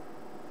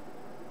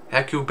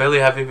 Heck, you'll barely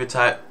have even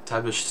time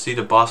to see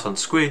the boss on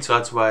screen, so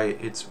that's why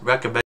it's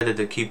recommended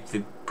to keep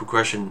the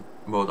progression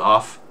mode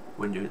off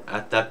when you're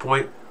at that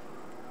point,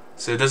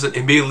 so it doesn't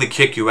immediately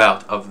kick you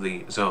out of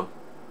the zone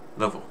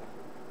level.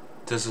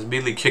 It doesn't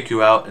immediately kick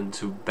you out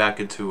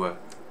back into a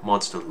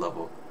monster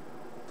level.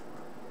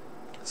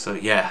 So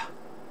yeah.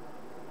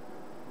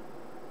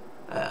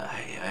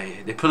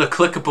 They put a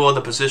clickable in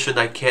the position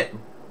I can't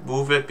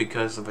move it,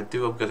 because if I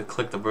do, I'm going to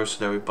click the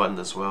mercenary button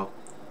as well.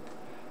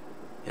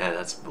 Yeah,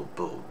 that's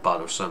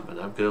bothersome, and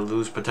I'm going to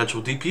lose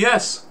potential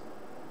DPS.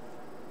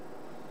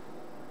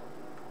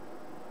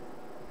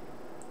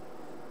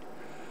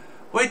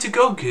 Way to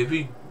go,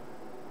 Gibby.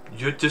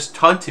 You're just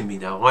taunting me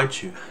now,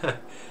 aren't you?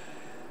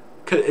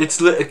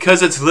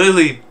 Because it's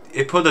literally,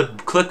 it put a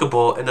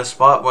clickable in a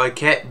spot where I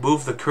can't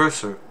move the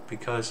cursor,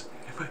 because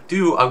if I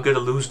do, I'm going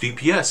to lose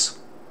DPS.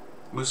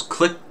 Lose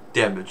click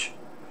damage.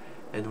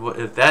 And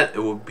if that, it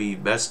will be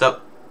messed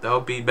up. That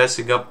would be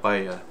messing up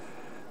by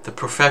the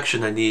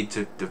perfection I need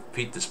to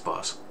defeat this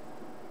boss.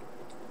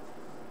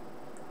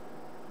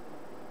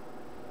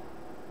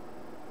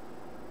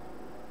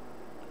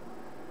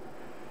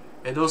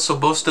 And also,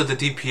 most of the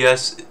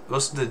DPS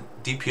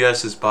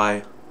is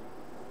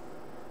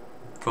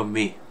from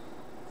me.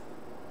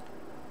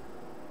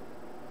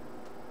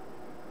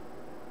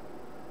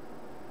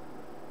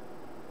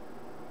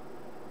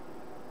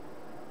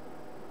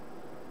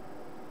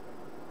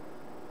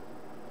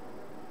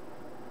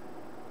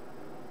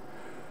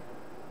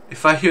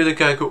 If I hear the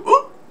guy go,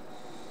 "Oop,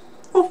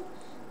 oop,"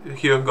 you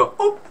hear him go,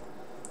 "Oop,"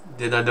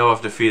 then I know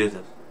I've defeated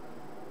him.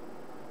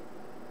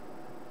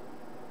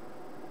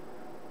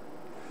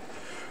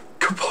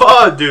 Come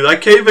on, dude! I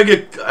can't even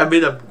get. I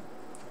mean, I'm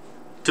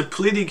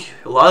depleting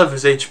a lot of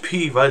his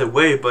HP right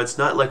away, but it's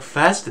not like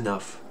fast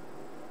enough.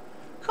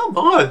 Come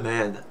on,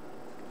 man!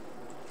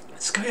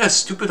 This guy has a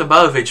stupid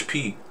amount of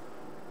HP.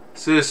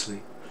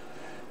 Seriously,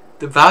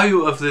 the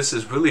value of this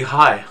is really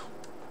high.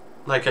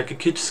 Like I could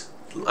just.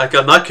 Like,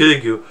 I'm not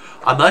kidding you.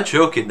 I'm not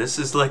joking. This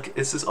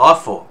is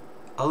awful.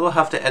 I will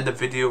have to end the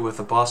video with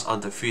the boss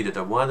undefeated.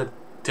 I want to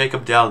take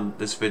him down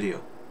this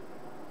video.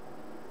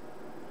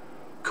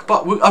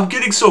 Come on, I'm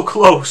getting so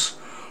close.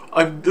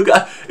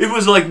 It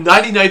was like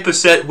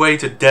 99% way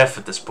to death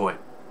at this point.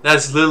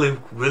 That's literally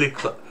really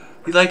close.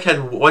 He like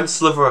had one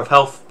sliver of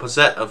health,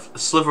 a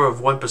sliver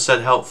of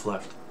 1% health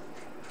left.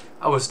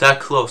 I was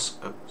that close.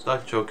 I'm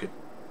not joking.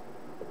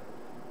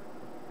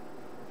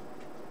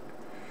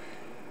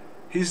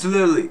 He's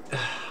literally...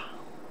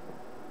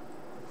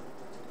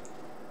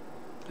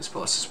 This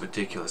boss is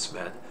ridiculous,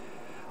 man.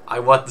 I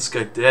want this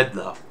guy dead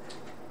now.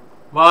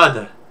 Come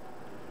on.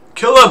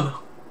 Kill him!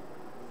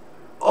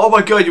 Oh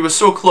my god, you were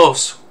so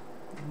close.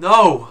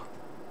 No.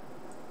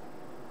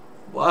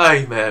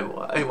 Why, man?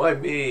 Why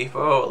me,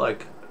 bro?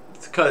 Like,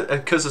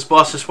 because this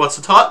boss just wants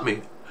to taunt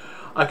me.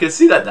 I can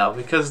see that now,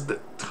 because it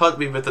taunt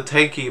me with a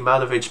tanky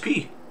amount of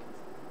HP.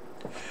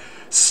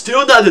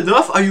 Still not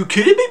enough? Are you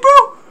kidding me,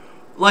 bro?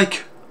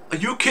 Like... Are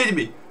you kidding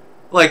me?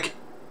 Like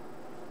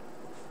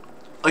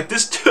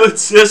this dude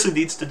seriously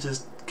needs to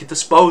just get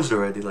disposed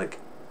already. Like,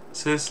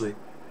 seriously.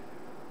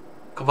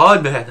 Come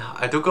on, man.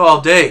 I don't go all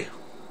day.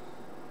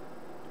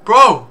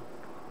 Bro!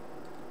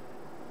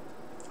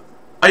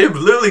 I am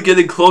literally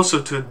getting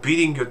closer to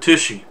beating your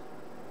Tushy.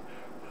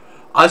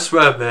 I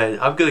swear, man.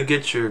 I'm gonna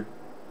get your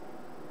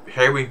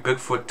hairy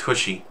Bigfoot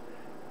Tushy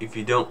if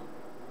you don't,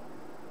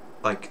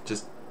 like,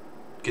 just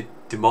get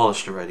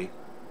demolished already.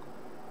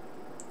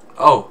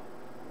 Oh.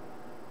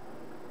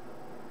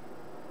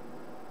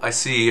 I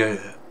see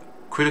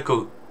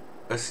critical.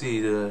 I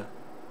see the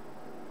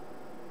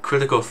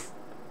critical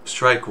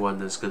strike one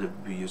that's gonna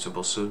be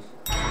usable soon.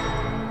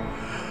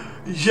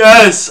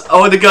 Yes! I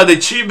would have got an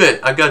achievement!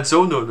 I got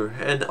Zone Owner.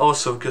 And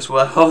also, guess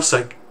what else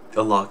I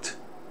unlocked?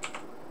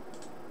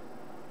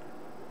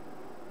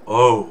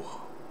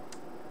 Oh.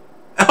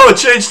 Oh, it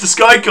changed the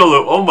sky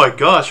color! Oh my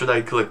gosh, when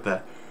I clicked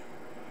that.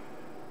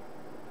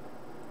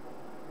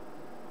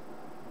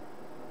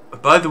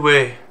 By the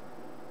way,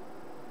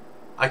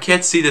 I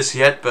can't see this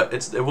yet, but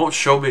it won't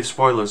show me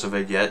spoilers of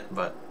it yet,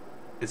 but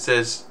it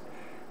says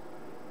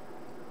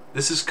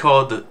this is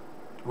called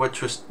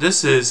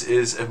this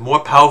is a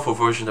more powerful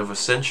version of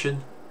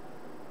Ascension.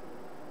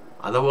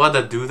 I don't want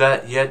to do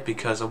that yet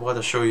because I want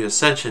to show you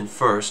Ascension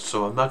first,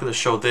 so I'm not going to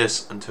show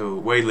this until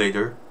way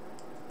later.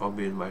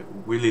 Probably in my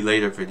really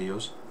later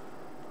videos.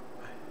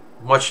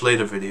 Much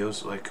later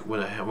videos, like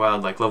when I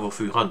around like level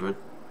 300.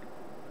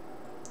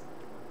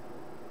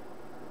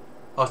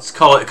 Oh,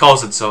 it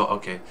calls it so.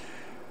 Okay,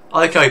 I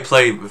like how I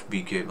play with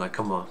B game. Like,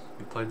 come on,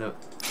 you playing that?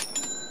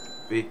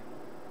 B.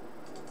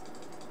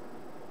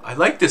 I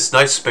like this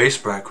nice space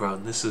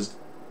background. This is,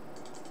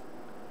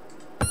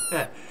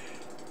 yeah.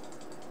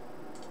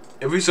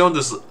 Every zone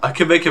does. I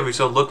can make every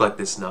zone look like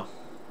this now.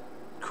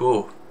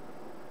 Cool.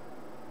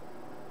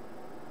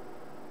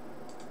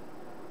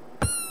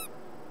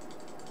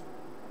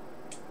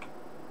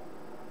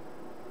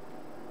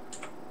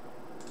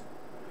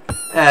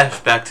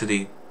 Back to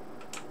the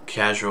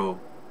casual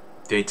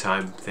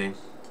daytime thing.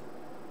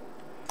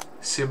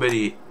 See how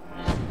many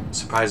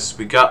surprises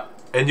we got.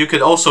 And you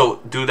can also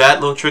do that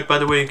little trick, by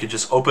the way. You can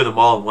just open them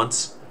all at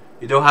once.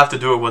 You don't have to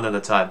do it one at a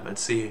time.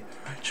 Let's see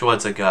which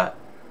ones I got.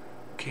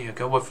 Okay, I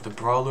got one for the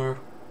Brawler.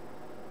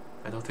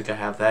 I don't think I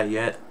have that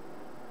yet.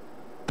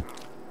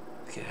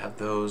 Okay, I have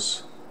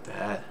those.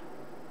 That.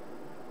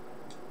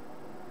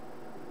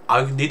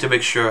 I need to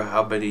make sure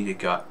how many you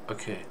got.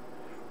 Okay.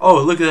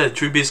 Oh, look at that.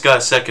 Treebeast got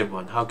a second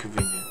one. How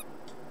convenient.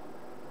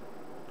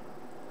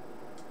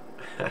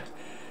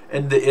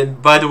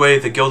 And by the way,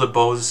 the Gilded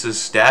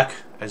Bonuses stack,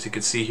 as you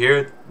can see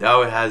here,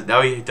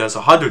 now he does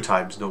 100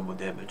 times normal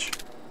damage.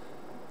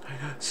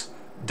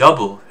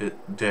 Double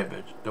hit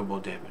damage, normal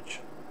damage.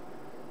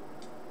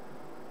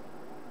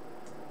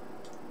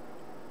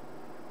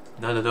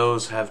 None of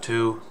those have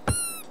two.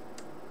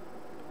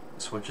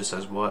 This one just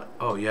says what?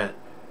 Oh yeah.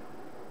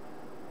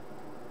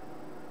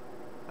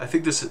 I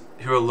think this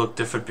hero looked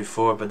different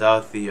before, but now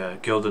with the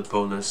Gilded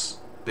bonus,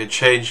 they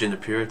changed in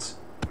appearance.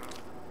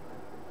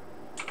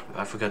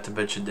 I forgot to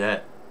mention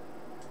that.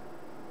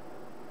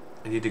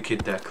 I need to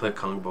get that click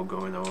combo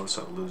going, or else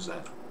I'll lose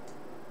that.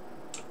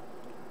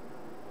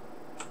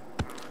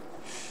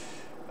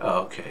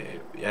 Okay,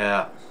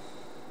 yeah.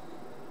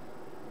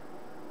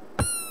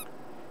 You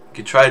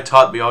can try to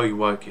taunt me all you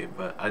want, kid,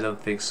 but I don't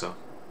think so.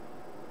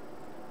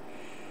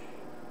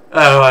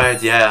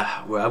 Alright,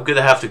 yeah. Well, I'm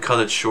gonna have to cut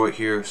it short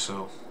here,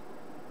 so.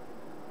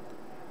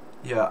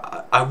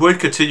 Yeah, I would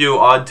continue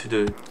on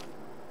to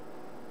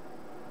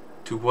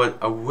what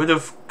I would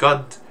have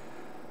gotten.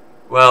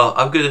 Well,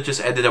 I'm gonna just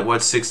end it at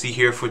 160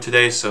 here for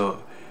today.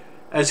 So,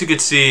 as you can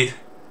see,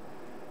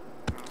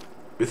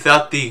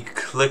 without the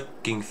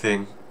clicking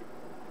thing,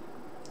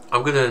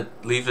 I'm gonna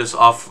leave this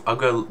off. I'm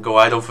gonna go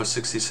idle for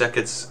 60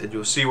 seconds, and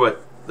you'll see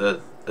what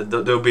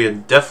there'll be a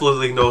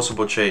definitely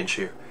noticeable change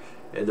here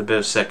in a bit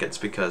of seconds,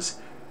 because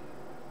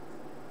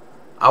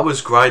I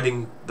was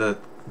grinding the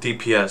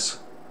DPS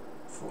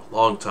for a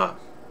long time.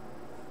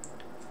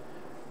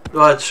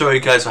 I'll show you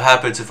guys what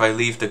happens if I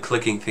leave the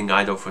clicking thing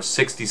idle for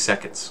 60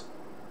 seconds.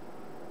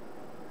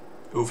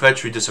 It will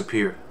eventually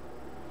disappear.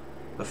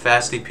 The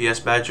fast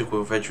DPS magic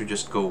will eventually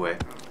just go away.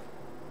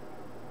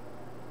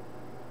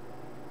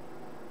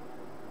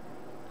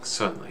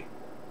 Suddenly.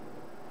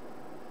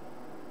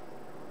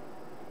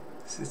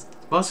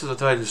 Most of the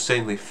time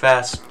insanely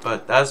fast,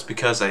 but that's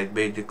because I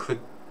made the click,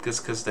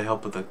 just because the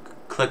help of the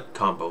click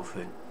combo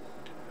thing.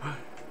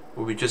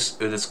 When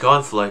and it's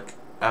gone for like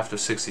after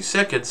 60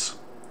 seconds.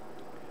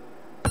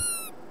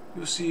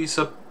 You'll see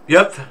some.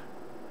 Yep.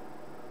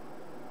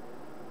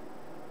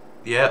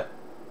 Yep.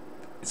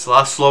 It's a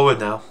lot slower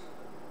now.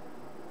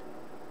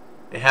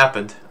 It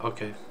happened.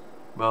 Okay.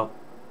 Well.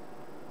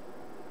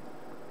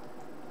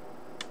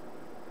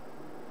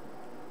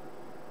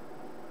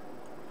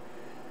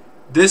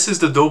 This is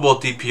the normal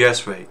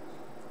DPS rate.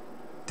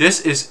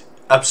 This is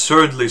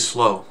absurdly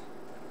slow.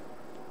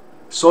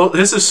 So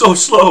this is so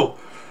slow.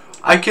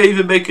 I can't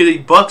even make any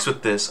bucks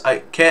with this. I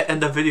can't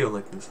end the video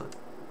like this.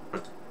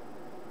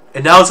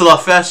 And now it's a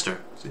lot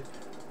faster. See?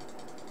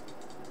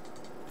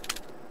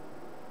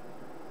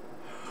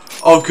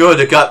 Oh good,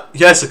 it got,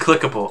 yes, a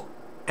clickable.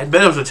 And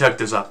metal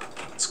detector's up.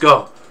 Let's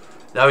go.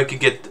 Now we can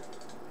get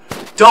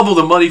double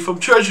the money from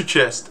treasure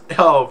chest.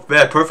 Oh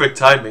man, perfect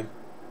timing.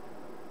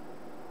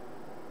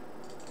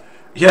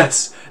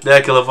 Yes, now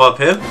I can level up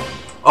him.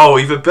 Oh,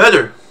 even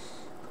better.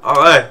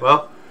 Alright,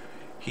 well,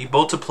 he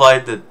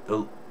multiplied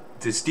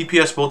this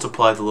DPS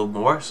multiplied a little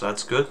more, so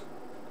that's good.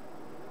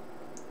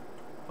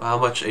 How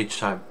much each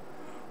time?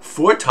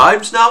 4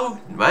 times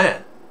now?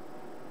 Man.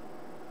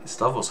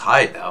 His level's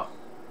high now.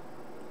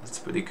 That's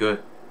pretty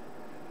good.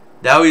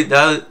 Now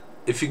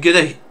if you get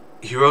a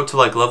hero to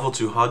like level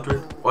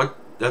 200,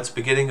 that's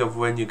beginning of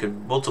when you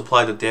can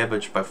multiply the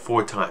damage by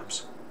 4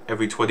 times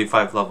every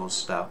 25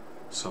 levels now.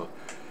 So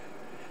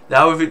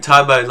now every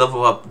time I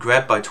level up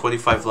Grant by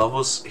 25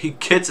 levels, he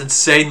gets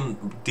insane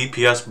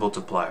DPS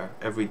multiplier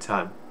every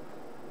time.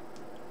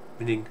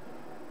 Meaning,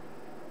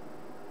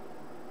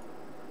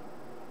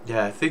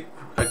 yeah, I think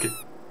I could.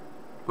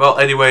 Well,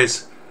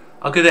 anyways,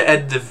 I'm gonna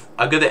end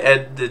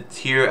it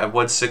here at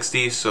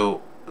 160.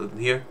 So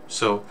here,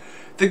 so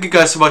thank you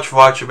guys so much for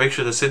watching. Make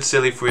sure to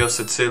sincerely, for real,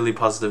 sincerely,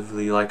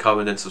 positively like,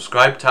 comment, and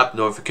subscribe. Tap the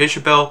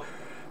notification bell.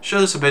 Share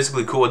this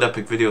amazingly cool and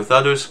epic video with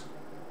others.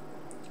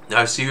 Now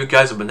I'll see you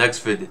guys in my next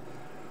video.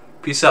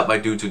 Peace out, my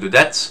dudes and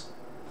dudettes.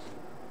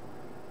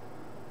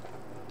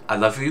 I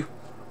love you.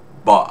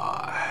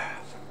 Bye.